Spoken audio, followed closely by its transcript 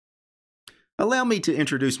Allow me to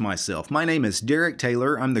introduce myself. My name is Derek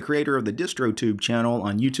Taylor. I'm the creator of the DistroTube channel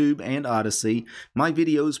on YouTube and Odyssey. My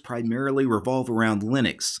videos primarily revolve around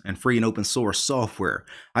Linux and free and open source software.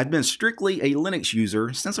 I've been strictly a Linux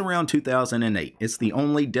user since around 2008. It's the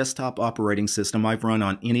only desktop operating system I've run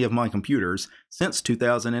on any of my computers since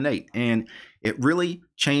 2008, and it really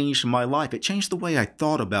changed my life. It changed the way I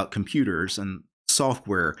thought about computers and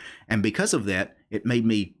software, and because of that, it made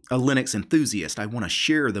me a Linux enthusiast. I want to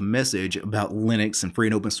share the message about Linux and free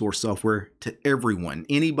and open source software to everyone.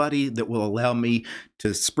 Anybody that will allow me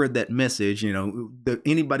to spread that message,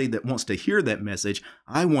 anybody that wants to hear that message,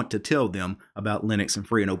 I want to tell them about Linux and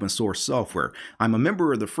free and open source software. I'm a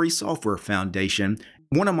member of the Free Software Foundation.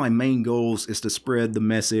 One of my main goals is to spread the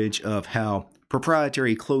message of how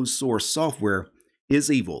proprietary closed source software is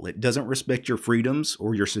evil. It doesn't respect your freedoms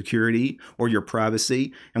or your security or your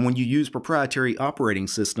privacy. And when you use proprietary operating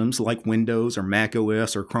systems like Windows or Mac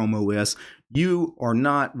OS or Chrome OS, you are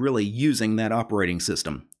not really using that operating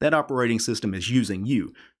system. That operating system is using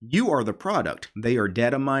you. You are the product. They are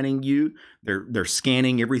data mining you. They're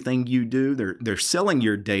scanning everything you do. They're selling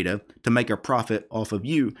your data to make a profit off of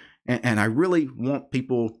you. And I really want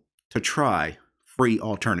people to try free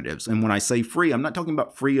alternatives. And when I say free, I'm not talking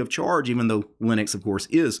about free of charge, even though Linux, of course,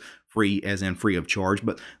 is free as in free of charge,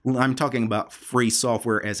 but I'm talking about free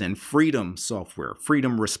software as in freedom software,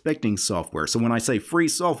 freedom respecting software. So when I say free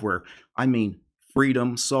software, I mean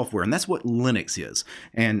freedom software, and that's what Linux is.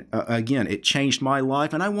 And again, it changed my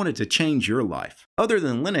life, and I wanted to change your life. Other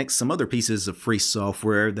than Linux, some other pieces of free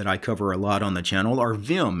software that I cover a lot on the channel are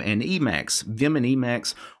Vim and Emacs. Vim and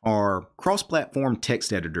Emacs are cross-platform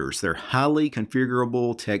text editors. They're highly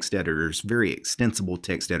configurable text editors, very extensible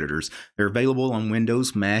text editors. They're available on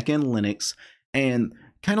Windows, Mac, and Linux, and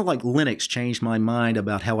kind of like Linux changed my mind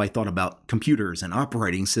about how I thought about computers and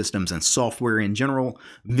operating systems and software in general,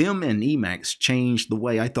 Vim and Emacs changed the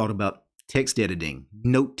way I thought about text editing,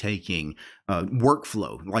 note-taking,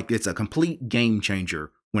 workflow. Like, it's a complete game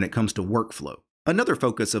changer when it comes to workflow. Another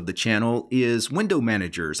focus of the channel is window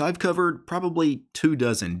managers. I've covered probably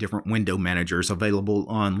 24 different window managers available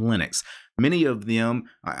on Linux. Many of them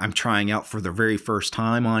I'm trying out for the very first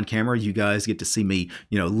time on camera. You guys get to see me,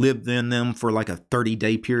 live in them for like a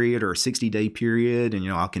 30-day period or a 60-day period,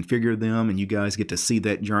 and I'll configure them, and you guys get to see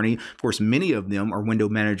that journey. Of course, many of them are window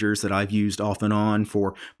managers that I've used off and on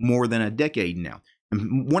for more than a decade now.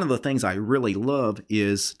 And one of the things I really love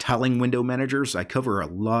is tiling window managers. I cover a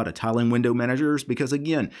lot of tiling window managers because,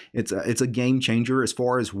 again, it's a game changer as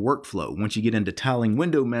far as workflow. Once you get into tiling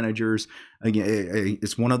window managers, again,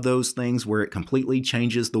 it's one of those things where it completely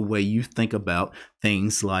changes the way you think about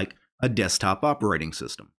things like a desktop operating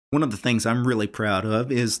system. One of the things I'm really proud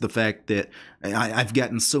of is the fact that I've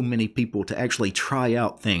gotten so many people to actually try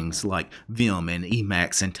out things like Vim and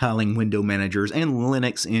Emacs and tiling window managers and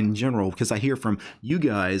Linux in general, because I hear from you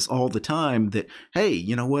guys all the time that, hey,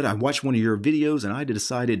 you know what, I watched one of your videos and I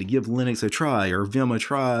decided to give Linux a try or Vim a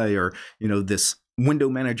try or, this window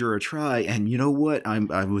manager a try, and you know what,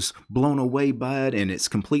 I was blown away by it, and it's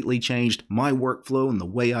completely changed my workflow and the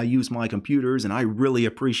way I use my computers, and I really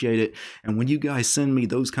appreciate it. And when you guys send me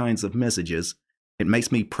those kinds of messages, it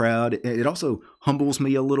makes me proud. It also humbles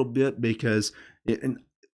me a little bit because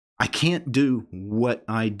I can't do what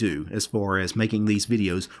I do as far as making these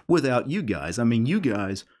videos without you guys. I mean, you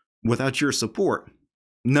guys, without your support,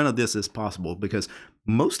 none of this is possible, because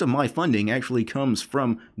most of my funding actually comes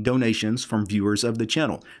from donations from viewers of the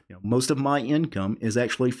channel. Most of my income is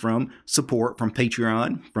actually from support from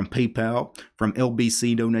Patreon, from PayPal, from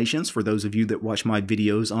LBC donations for those of you that watch my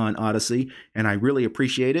videos on Odyssey, and I really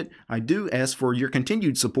appreciate it. I do ask for your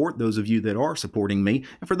continued support, those of you that are supporting me,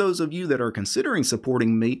 and for those of you that are considering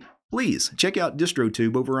supporting me, please check out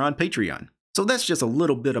DistroTube over on Patreon. So that's just a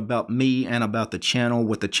little bit about me and about the channel,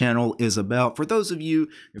 what the channel is about. For those of you,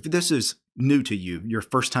 if this is new to you, your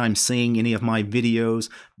first time seeing any of my videos,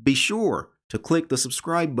 be sure to click the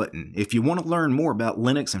subscribe button. If you want to learn more about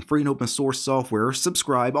Linux and free and open source software,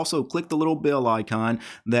 subscribe. Also, click the little bell icon.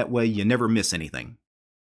 That way you never miss anything.